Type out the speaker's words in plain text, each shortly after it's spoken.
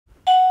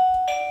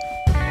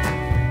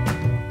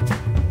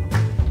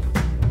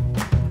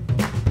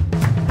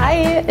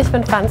Hi, ich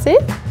bin Franzi.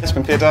 Ich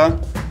bin Peter,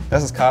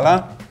 das ist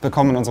Carla.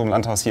 Willkommen in unserem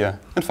Landhaus hier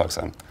in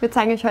Volksheim. Wir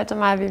zeigen euch heute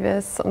mal, wie wir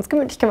es uns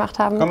gemütlich gemacht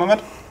haben. Komm mal mit.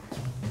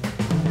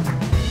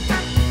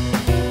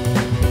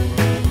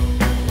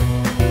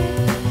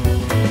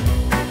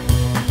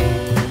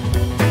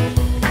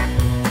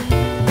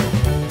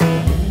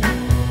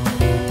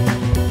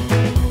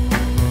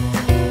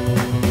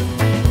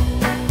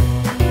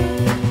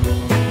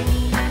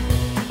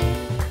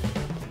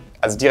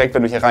 Also direkt,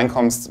 wenn du hier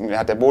reinkommst, mir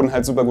hat der Boden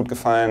halt super gut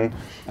gefallen.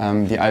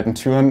 Die alten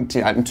Türen,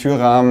 die alten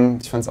Türrahmen.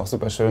 Ich fand es auch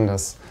super schön,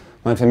 dass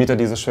mein Vermieter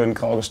diese schön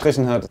grau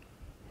gestrichen hat.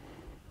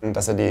 Und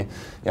dass er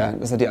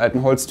die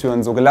alten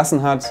Holztüren so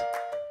gelassen hat.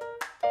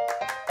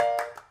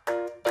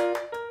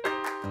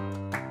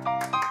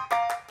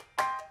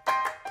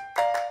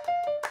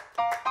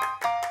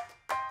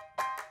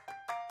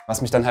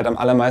 Was mich dann halt am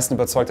allermeisten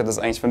überzeugt hat, ist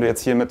eigentlich, wenn du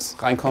jetzt hier mit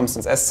reinkommst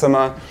ins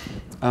Esszimmer,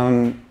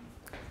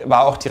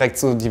 war auch direkt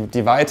so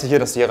die Weite hier,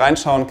 dass du hier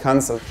reinschauen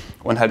kannst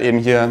und halt eben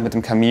hier mit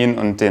dem Kamin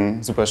und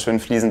den super schönen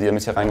Fliesen, die er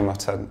mit hier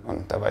reingemacht hat.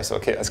 Und da war ich so,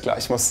 okay, alles klar,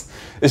 ich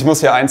muss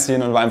hier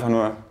einziehen und war einfach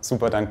nur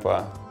super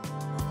dankbar.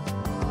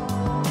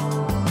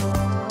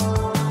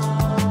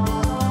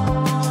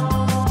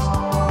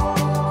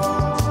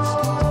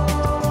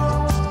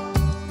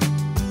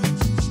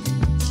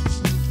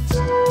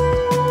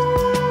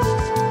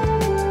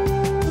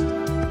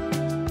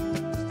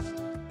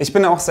 Ich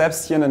bin auch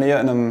selbst hier in der Nähe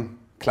in einem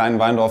kleinen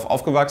Weindorf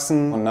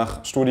aufgewachsen und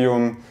nach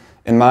Studium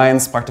in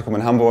Mainz, Praktikum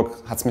in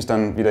Hamburg, hat es mich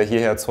dann wieder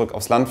hierher zurück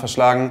aufs Land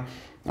verschlagen.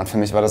 Und für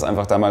mich war das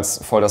einfach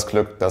damals voll das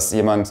Glück, dass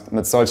jemand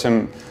mit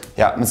solchem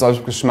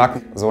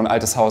Geschmack so ein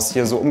altes Haus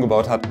hier so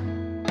umgebaut hat.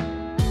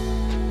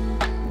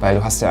 Weil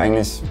du hast ja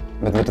eigentlich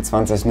mit Mitte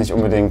 20 nicht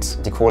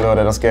unbedingt die Kohle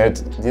oder das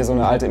Geld, dir so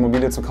eine alte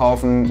Immobilie zu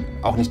kaufen,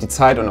 auch nicht die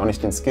Zeit und auch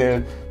nicht den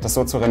Skill, das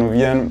so zu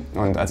renovieren.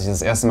 Und als ich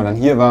das erste Mal dann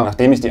hier war,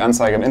 nachdem ich die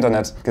Anzeige im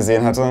Internet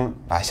gesehen hatte,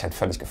 war ich halt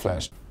völlig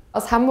geflasht.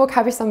 Aus Hamburg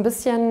habe ich so ein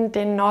bisschen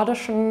den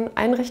nordischen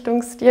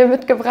Einrichtungsstil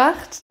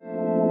mitgebracht.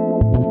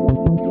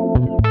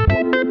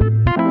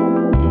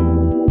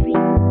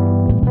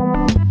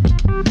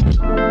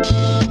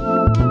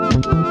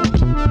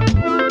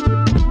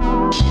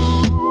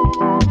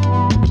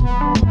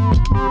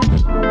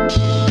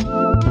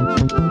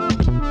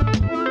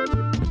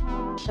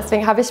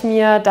 Deswegen habe ich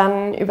mir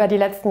dann über die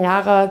letzten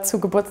Jahre zu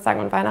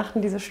Geburtstagen und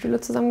Weihnachten diese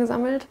Stühle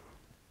zusammengesammelt.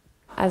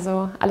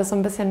 Also alles so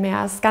ein bisschen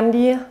mehr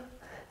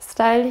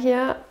Scandi-Style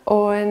hier.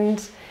 Und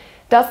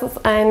das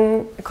ist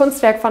ein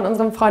Kunstwerk von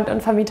unserem Freund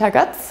und Vermieter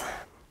Götz.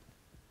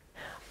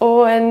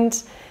 Und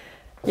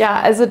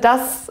ja, also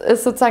das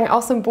ist sozusagen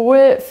auch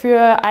Symbol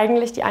für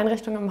eigentlich die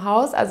Einrichtung im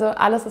Haus. Also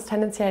alles ist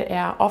tendenziell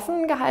eher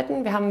offen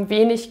gehalten. Wir haben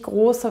wenig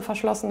große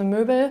verschlossene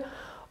Möbel.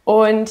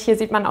 Und hier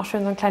sieht man auch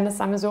schön so ein kleines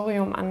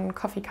Sammelsurium an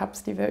Coffee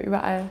Cups, die wir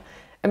überall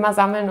immer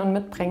sammeln und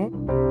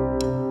mitbringen.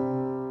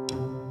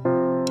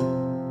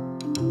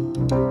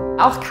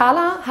 Auch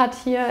Carla hat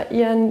hier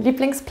ihren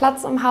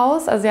Lieblingsplatz im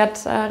Haus. Also sie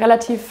hat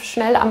relativ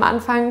schnell am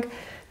Anfang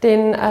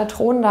den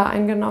Thron da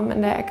eingenommen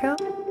in der Ecke.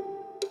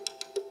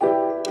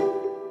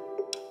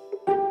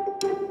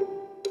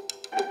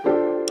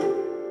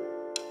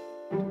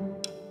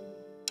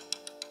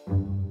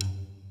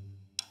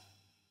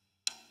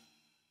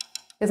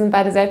 Wir sind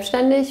beide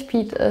selbstständig.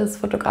 Pete ist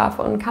Fotograf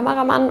und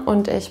Kameramann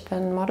und ich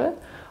bin Model.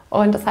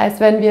 Und das heißt,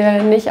 wenn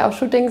wir nicht auf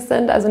Shootings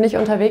sind, also nicht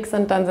unterwegs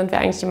sind, dann sind wir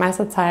eigentlich die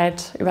meiste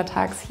Zeit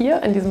übertags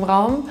hier in diesem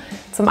Raum.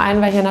 Zum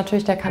einen, weil hier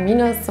natürlich der Kamin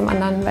ist, zum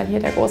anderen, weil hier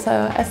der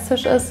große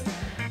Esstisch ist.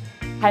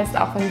 Heißt,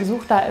 auch wenn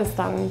Besuch da ist,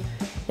 dann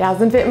ja,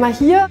 sind wir immer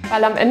hier,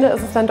 weil am Ende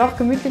ist es dann doch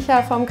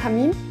gemütlicher vorm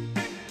Kamin.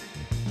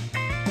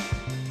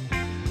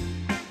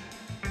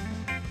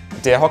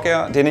 Der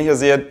Hocker, den ihr hier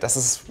seht, das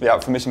ist ja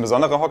für mich ein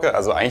besonderer Hocker.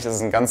 Also eigentlich ist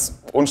es ein ganz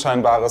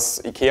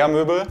unscheinbares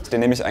Ikea-Möbel. Den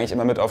nehme ich eigentlich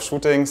immer mit auf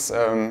Shootings.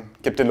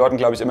 Gibt den Leuten,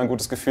 glaube ich, immer ein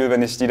gutes Gefühl,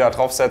 wenn ich die da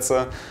drauf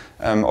setze.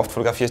 Oft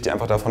fotografiere ich die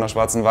einfach da von der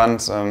schwarzen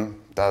Wand.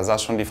 Da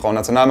saß schon die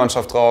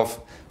Frauennationalmannschaft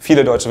drauf.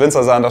 Viele deutsche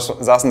Winzer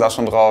saßen da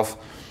schon drauf.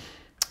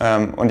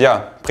 Und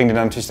ja, bringen die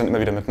dann natürlich dann immer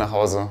wieder mit nach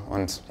Hause.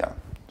 Und ja,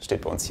 steht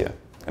bei uns hier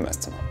im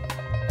Esszimmer.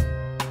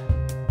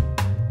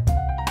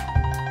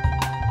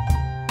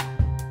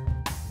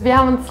 Wir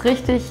haben uns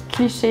richtig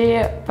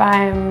Klischee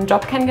beim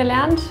Job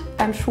kennengelernt,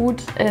 beim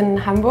Shoot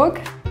in Hamburg.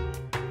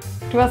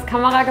 Du hast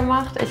Kamera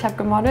gemacht, ich habe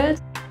gemodelt.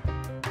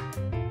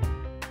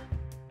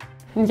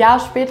 Ein Jahr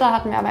später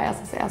hatten wir aber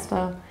erst das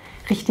erste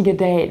richtige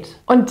Date.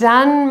 Und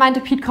dann meinte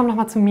Pete, komm doch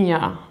mal zu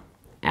mir.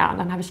 Ja, und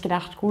dann habe ich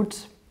gedacht,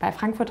 gut, bei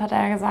Frankfurt hat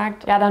er ja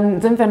gesagt. Ja, dann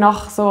sind wir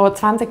noch so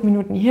 20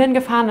 Minuten hierhin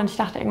gefahren und ich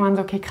dachte irgendwann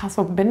so, okay, krass,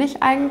 wo bin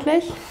ich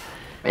eigentlich?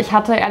 Ich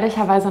hatte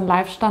ehrlicherweise einen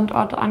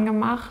Live-Standort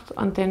angemacht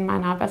und den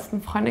meiner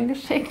besten Freundin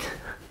geschickt.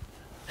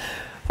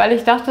 Weil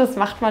ich dachte, das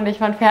macht man nicht.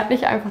 Man fährt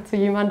nicht einfach zu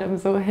jemandem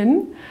so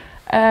hin,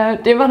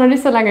 den man noch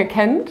nicht so lange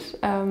kennt.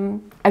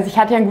 Also ich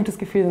hatte ja ein gutes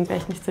Gefühl, sonst wäre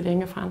ich nicht zu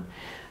denen gefahren.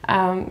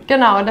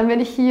 Genau, und dann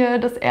bin ich hier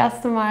das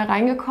erste Mal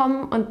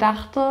reingekommen und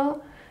dachte,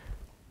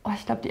 oh,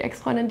 ich glaube, die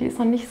Ex-Freundin, die ist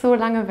noch nicht so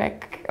lange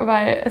weg,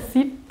 weil es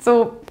sieht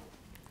so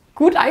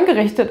gut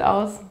eingerichtet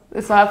aus.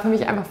 Es war für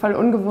mich einfach voll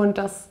ungewohnt,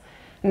 dass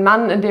ein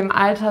Mann in dem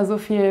Alter so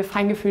viel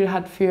Feingefühl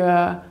hat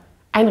für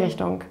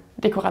Einrichtung,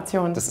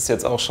 Dekoration. Das ist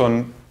jetzt auch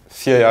schon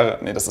 4 Jahre,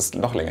 nee, das ist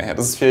noch länger her.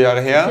 Das ist 4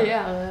 Jahre her. 4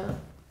 Jahre, ja.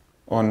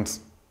 Und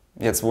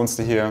jetzt wohnst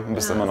du hier und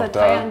bist immer noch seit da.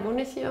 Seit 3 Jahren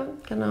wohne ich hier,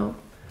 genau.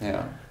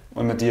 Ja,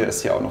 und mit dir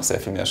ist hier auch noch sehr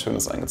viel mehr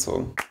Schönes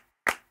eingezogen.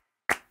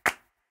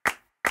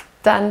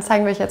 Dann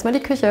zeigen wir euch jetzt mal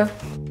die Küche.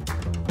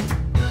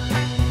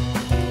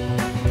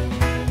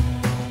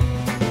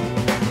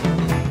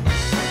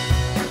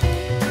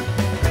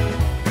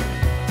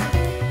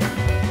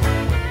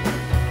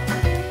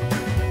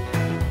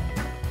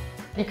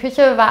 Die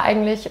Küche war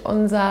eigentlich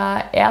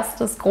unser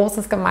erstes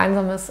großes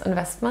gemeinsames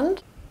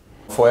Investment.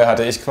 Vorher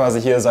hatte ich quasi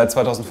hier seit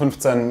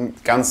 2015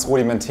 ganz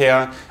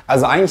rudimentär,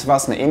 also eigentlich war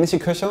es eine ähnliche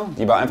Küche,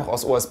 die war einfach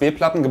aus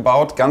OSB-Platten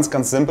gebaut, ganz,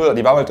 ganz simpel,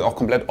 die war halt auch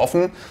komplett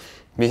offen.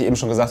 Wie ich eben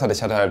schon gesagt hatte,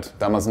 ich hatte halt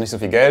damals nicht so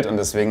viel Geld und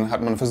deswegen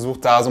hat man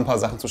versucht, da so ein paar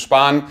Sachen zu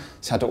sparen.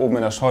 Ich hatte oben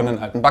in der Scheune einen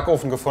alten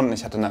Backofen gefunden,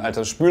 ich hatte eine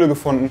alte Spüle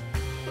gefunden.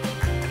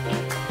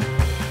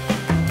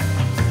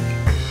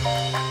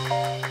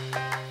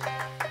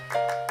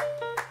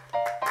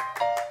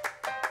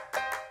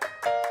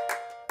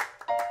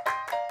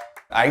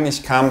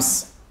 Eigentlich kam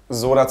es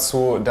so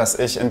dazu, dass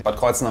ich in Bad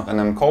Kreuznach in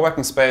einem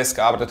Coworking Space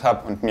gearbeitet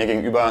habe und mir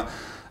gegenüber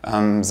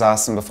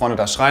saß ein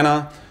befreundeter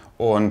Schreiner.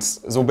 Und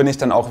so bin ich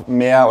dann auch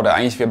mehr, oder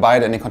eigentlich wir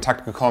beide, in den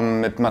Kontakt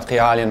gekommen mit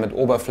Materialien, mit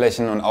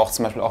Oberflächen und auch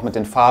zum Beispiel auch mit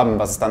den Farben,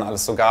 was es dann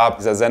alles so gab.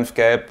 Dieser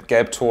Senfgelb,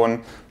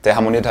 Gelbton, der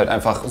harmoniert halt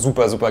einfach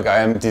super, super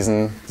geil mit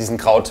diesen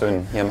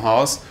Grautönen hier im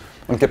Haus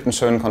und gibt einen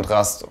schönen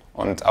Kontrast.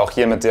 Und auch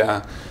hier mit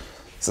der,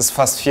 es ist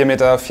fast 4,40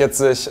 Meter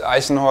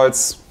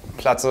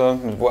Eichenholzplatte,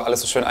 wo alles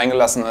so schön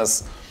eingelassen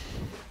ist.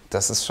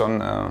 Das ist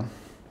schon,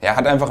 ja,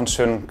 hat einfach einen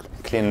schönen,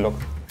 clean Look.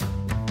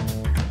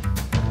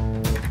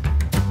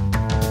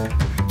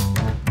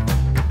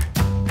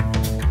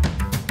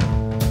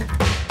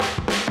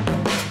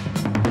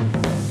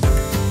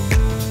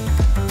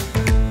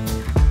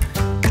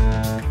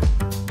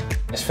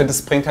 Ich finde,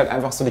 es bringt halt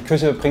einfach so, die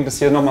Küche bringt es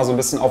hier nochmal so ein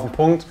bisschen auf den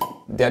Punkt.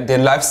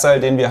 Den Lifestyle,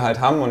 den wir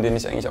halt haben und den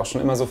ich eigentlich auch schon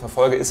immer so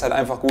verfolge, ist halt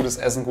einfach gutes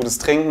Essen, gutes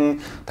Trinken.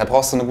 Da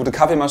brauchst du eine gute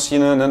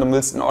Kaffeemaschine, ne? Du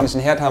willst einen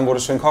ordentlichen Herd haben, wo du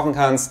schön kochen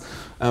kannst.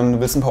 Du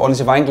willst ein paar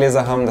ordentliche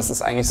Weingläser haben. Das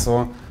ist eigentlich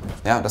so,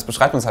 ja, das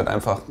beschreibt uns halt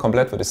einfach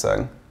komplett, würde ich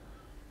sagen.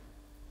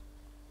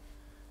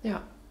 Ja.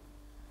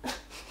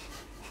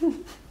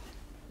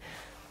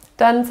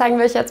 Dann zeigen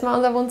wir euch jetzt mal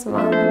unser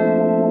Wohnzimmer.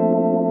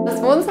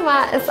 Das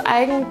Wohnzimmer ist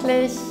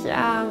eigentlich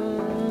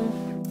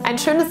ein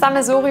schönes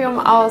Sammelsurium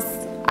aus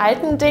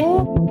alten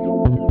Dingen.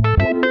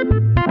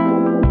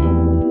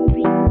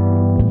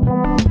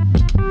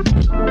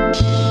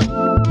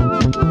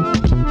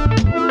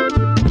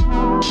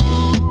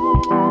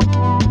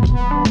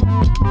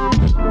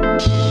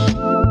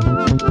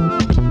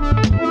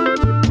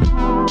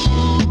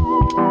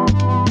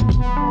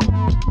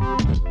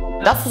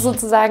 Das ist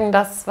sozusagen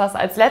das, was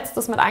als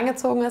letztes mit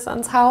eingezogen ist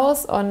ins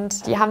Haus,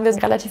 und die haben wir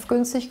relativ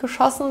günstig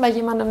geschossen bei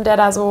jemandem, der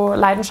da so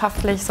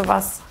leidenschaftlich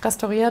sowas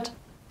restauriert.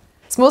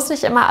 Es muss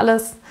nicht immer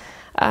alles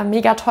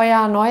mega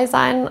teuer neu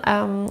sein,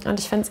 und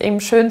ich finde es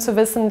eben schön zu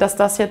wissen, dass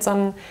das jetzt so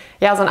ein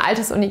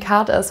altes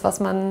Unikat ist, was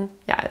man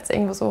ja jetzt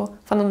irgendwo so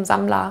von einem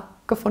Sammler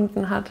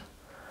gefunden hat.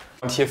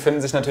 Und hier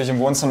finden sich natürlich im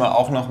Wohnzimmer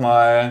auch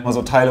nochmal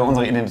so Teile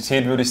unserer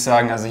Identität, würde ich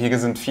sagen. Also hier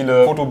sind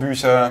viele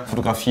Fotobücher,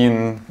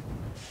 Fotografien.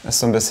 Ist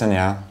so ein bisschen,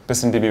 ja,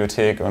 bisschen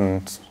Bibliothek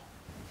und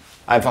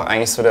einfach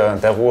eigentlich so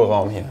der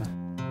Ruheraum hier.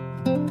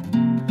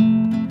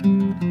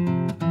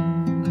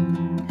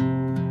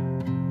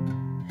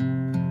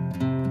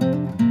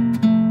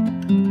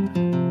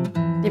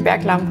 Die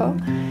Berglampe,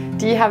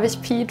 die habe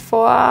ich Pete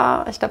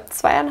vor, ich glaube,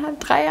 2,5,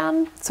 3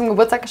 Jahren zum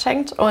Geburtstag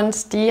geschenkt,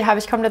 und die habe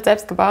ich komplett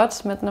selbst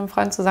gebaut mit einem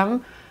Freund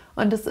zusammen.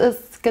 Und es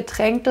ist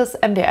getränktes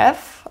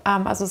MDF,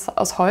 also es ist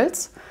aus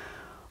Holz.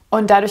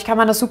 Und dadurch kann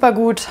man das super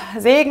gut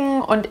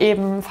sägen und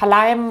eben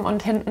verleimen.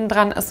 Und hinten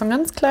dran ist so ein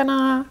ganz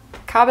kleiner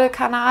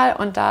Kabelkanal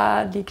und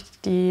da liegt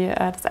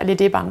das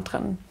LED-Band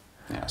drin.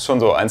 Ja, ist schon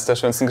so eins der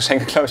schönsten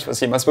Geschenke, glaube ich, was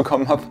ich jemals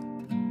bekommen habe.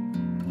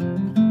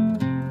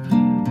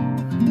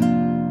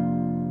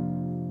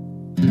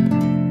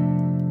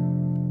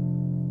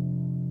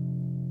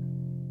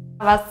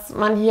 Was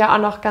man hier auch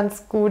noch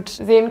ganz gut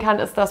sehen kann,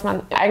 ist, dass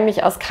man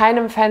eigentlich aus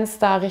keinem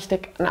Fenster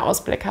richtig einen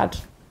Ausblick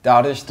hat.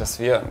 Dadurch, dass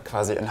wir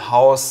quasi in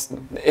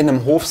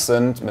einem Hof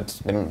sind,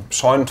 mit dem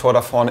Scheunentor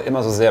da vorne,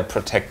 immer so sehr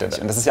protected.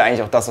 Und das ist ja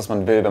eigentlich auch das, was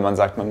man will, wenn man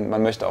sagt, man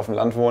möchte auf dem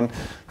Land wohnen.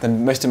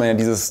 Dann möchte man ja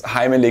dieses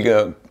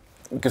heimelige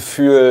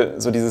Gefühl,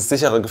 so dieses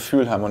sichere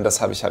Gefühl haben, und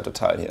das habe ich halt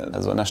total hier.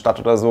 Also in der Stadt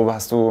oder so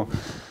hast du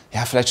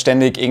ja vielleicht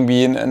ständig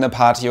irgendwie eine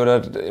Party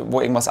oder wo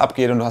irgendwas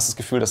abgeht und du hast das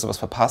Gefühl, dass du was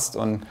verpasst.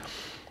 Und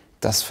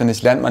das, finde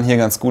ich, lernt man hier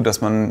ganz gut, dass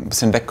man ein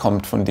bisschen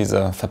wegkommt von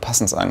dieser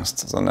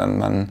Verpassensangst, sondern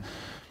man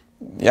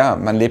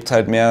lebt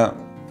halt mehr.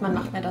 Man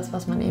macht mehr das,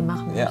 was man eben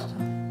machen möchte. Ja,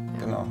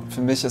 genau.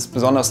 Für mich ist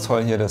besonders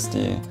toll hier, dass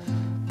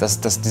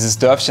dieses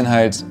Dörfchen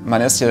halt,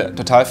 man ist hier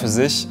total für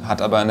sich, hat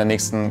aber in der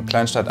nächsten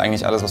Kleinstadt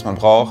eigentlich alles, was man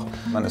braucht.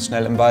 Man ist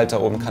schnell im Wald da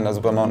oben, kann da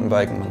super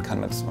Mountainbiken, man kann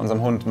mit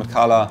unserem Hund, mit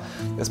Carla,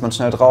 ist man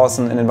schnell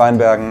draußen in den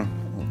Weinbergen.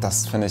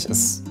 Das, finde ich,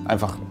 ist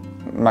einfach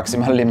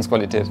maximale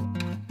Lebensqualität.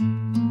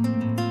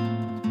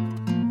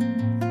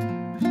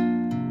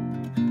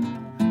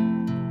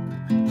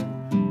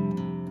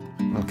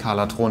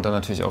 Carla thront dann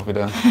natürlich auch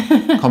wieder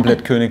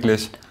komplett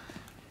königlich.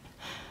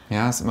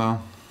 Ja, ist immer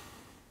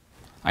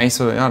eigentlich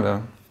so,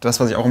 ja,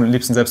 das, was ich auch am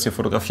liebsten selbst hier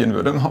fotografieren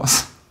würde im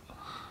Haus.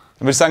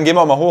 Dann würde ich sagen, gehen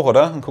wir auch mal hoch,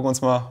 oder? Und gucken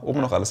uns mal oben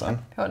noch alles an.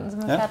 Hier unten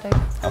sind wir fertig.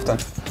 Auf dann.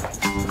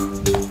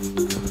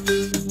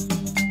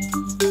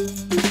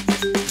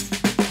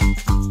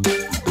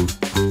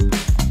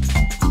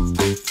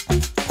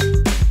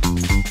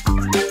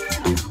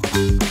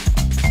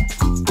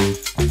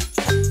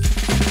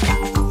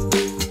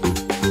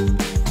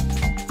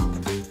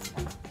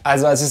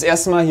 Also als ich das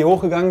erste Mal hier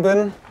hochgegangen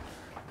bin,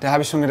 da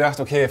habe ich schon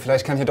gedacht, okay,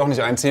 vielleicht kann ich hier doch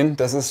nicht einziehen.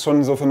 Das ist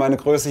schon so für meine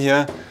Größe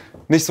hier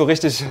nicht so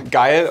richtig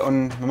geil.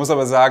 Und man muss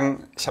aber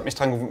sagen, ich habe mich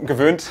daran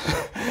gewöhnt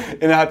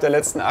innerhalb der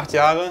letzten 8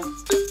 Jahre.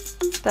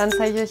 Dann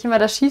zeige ich euch immer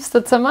das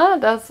schiefste Zimmer.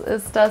 Das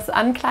ist das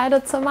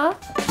Ankleidezimmer.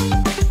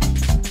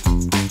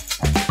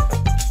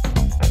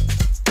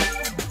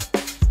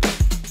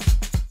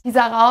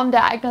 Dieser Raum,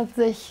 der eignet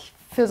sich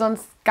für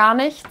sonst gar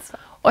nichts.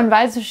 Und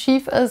weil es so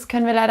schief ist,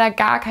 können wir leider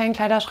gar keinen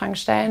Kleiderschrank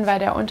stellen, weil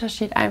der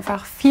Unterschied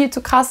einfach viel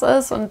zu krass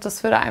ist und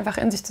das würde einfach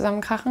in sich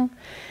zusammenkrachen.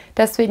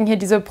 Deswegen hier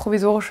diese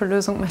provisorische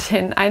Lösung mit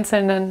den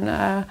einzelnen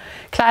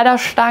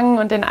Kleiderstangen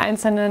und den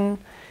einzelnen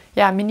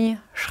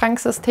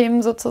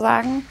Mini-Schranksystemen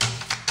sozusagen.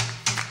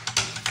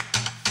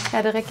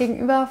 Ja, direkt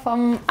gegenüber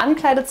vom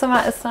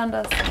Ankleidezimmer ist dann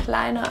das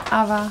kleine,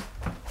 aber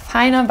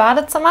feine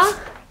Badezimmer.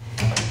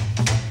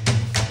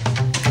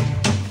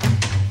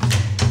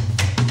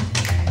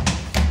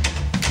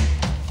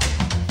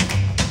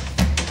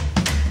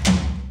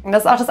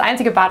 Das ist auch das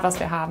einzige Bad,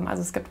 was wir haben.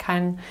 Also es gibt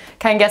kein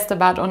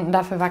Gästebad unten,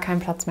 dafür war kein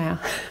Platz mehr.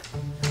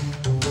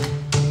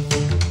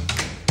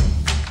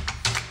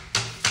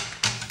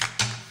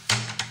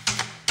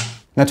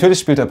 Natürlich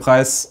spielt der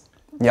Preis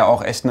ja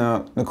auch echt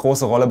eine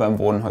große Rolle beim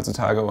Wohnen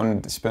heutzutage.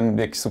 Und ich bin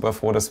wirklich super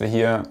froh, dass wir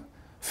hier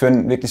für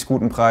einen wirklich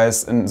guten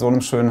Preis in so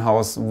einem schönen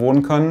Haus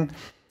wohnen können.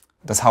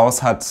 Das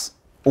Haus hat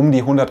um die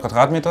 100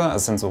 Quadratmeter, also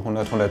es sind so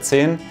 100,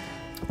 110.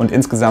 Und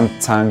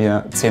insgesamt zahlen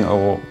wir 10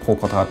 € pro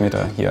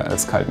Quadratmeter hier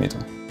als Kaltmiete.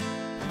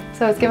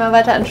 So, jetzt gehen wir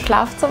weiter ins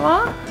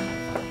Schlafzimmer.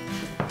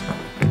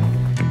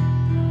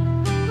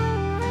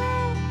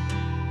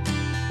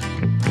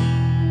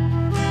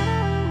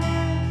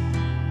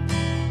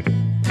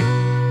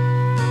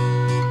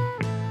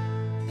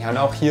 Ja, und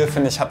auch hier,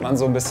 finde ich, hat man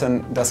so ein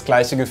bisschen das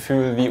gleiche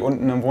Gefühl wie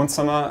unten im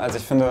Wohnzimmer. Also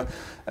ich finde,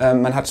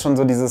 man hat schon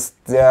so dieses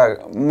sehr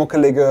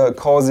muckelige,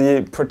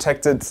 cozy,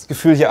 protected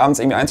Gefühl, hier abends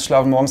irgendwie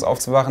einzuschlafen, morgens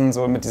aufzuwachen,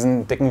 so mit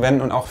diesen dicken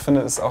Wänden. Und auch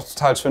finde es auch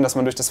total schön, dass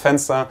man durch das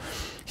Fenster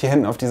hier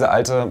hinten auf diese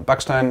alte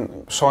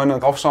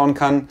Backsteinscheune raufschauen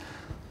kann.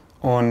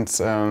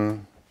 Und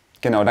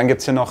genau, dann gibt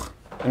es hier noch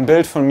ein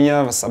Bild von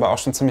mir, was aber auch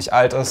schon ziemlich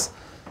alt ist,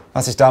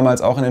 was ich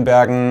damals auch in den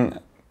Bergen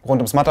rund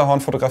ums Matterhorn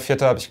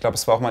fotografiert habe. Ich glaube,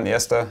 es war auch mein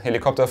erster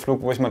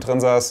Helikopterflug, wo ich mal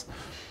drin saß.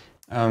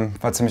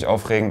 War ziemlich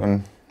aufregend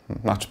und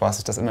macht Spaß,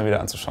 sich das immer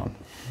wieder anzuschauen.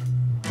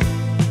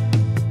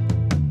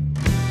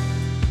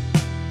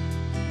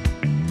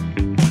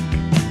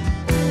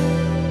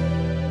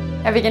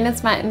 Ja, wir gehen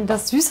jetzt mal in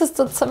das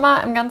süßeste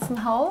Zimmer im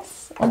ganzen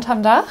Haus,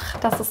 unterm Dach.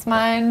 Das ist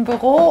mein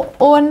Büro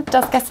und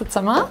das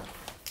Gästezimmer.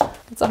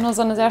 Jetzt auch nur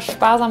so eine sehr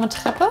sparsame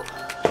Treppe.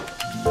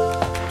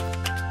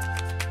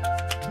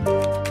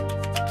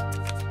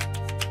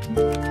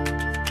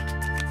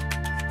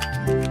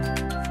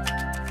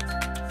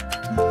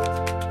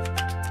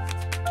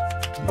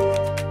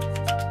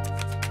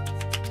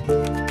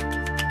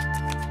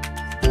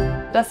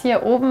 Das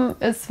hier oben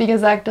ist, wie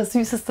gesagt, das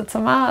süßeste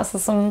Zimmer. Es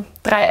ist so ein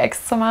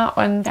Dreieckszimmer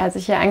und als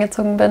ich hier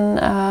eingezogen bin,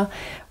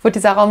 wurde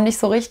dieser Raum nicht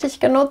so richtig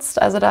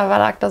genutzt. Also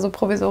lag da so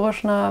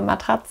provisorisch eine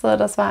Matratze,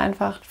 das war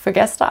einfach für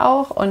Gäste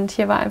auch. Und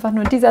hier war einfach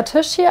nur dieser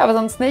Tisch hier, aber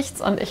sonst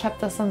nichts. Und ich habe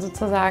das dann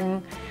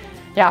sozusagen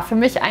für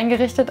mich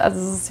eingerichtet. Also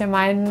es ist hier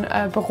mein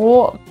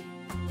Büro.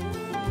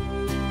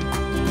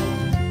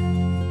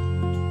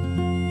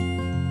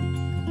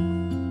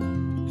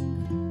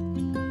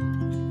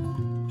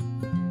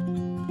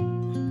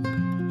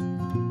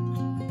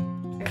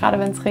 Gerade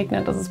wenn es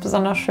regnet, ist es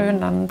besonders schön,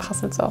 dann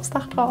prasselt so aufs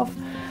Dach drauf.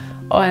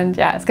 Und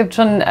ja, es gibt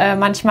schon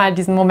manchmal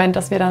diesen Moment,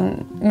 dass wir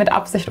dann mit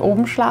Absicht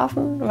oben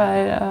schlafen,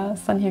 weil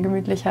es dann hier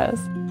gemütlicher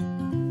ist.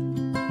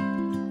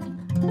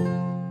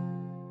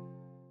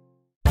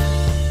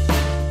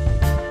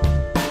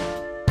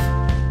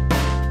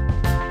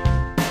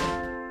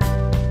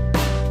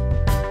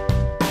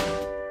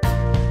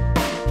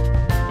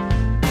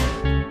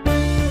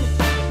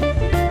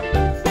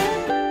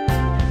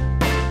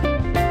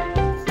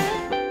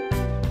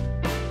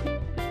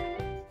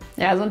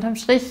 Ja, also unterm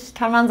Strich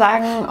kann man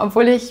sagen,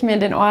 obwohl ich mir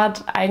den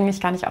Ort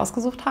eigentlich gar nicht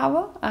ausgesucht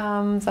habe,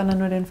 sondern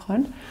nur den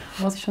Freund,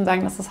 muss ich schon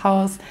sagen, dass das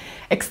Haus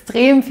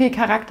extrem viel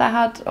Charakter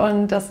hat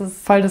und dass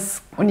es voll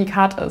das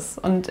Unikat ist.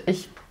 Und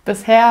ich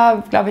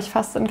bisher, glaube ich,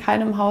 fast in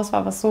keinem Haus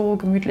war, was so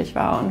gemütlich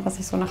war und was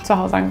sich so nach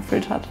Zuhause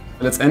angefühlt hat.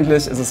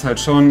 Letztendlich ist es halt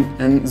schon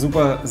ein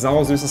super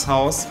sauersüßes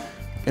Haus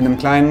in einem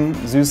kleinen,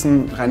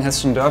 süßen,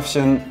 rheinhessischen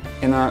Dörfchen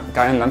in einer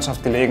geilen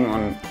Landschaft gelegen.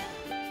 Und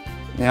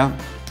ja,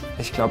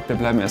 ich glaube, wir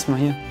bleiben erstmal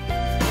hier.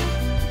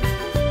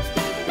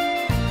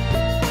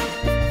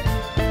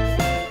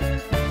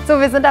 So,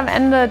 wir sind am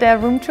Ende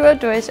der Roomtour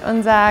durch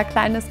unser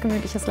kleines,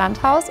 gemütliches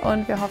Landhaus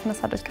und wir hoffen,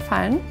 es hat euch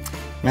gefallen.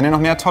 Wenn ihr noch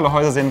mehr tolle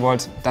Häuser sehen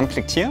wollt, dann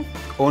klickt hier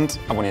und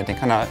abonniert den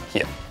Kanal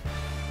hier.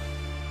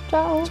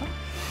 Ciao. Ciao.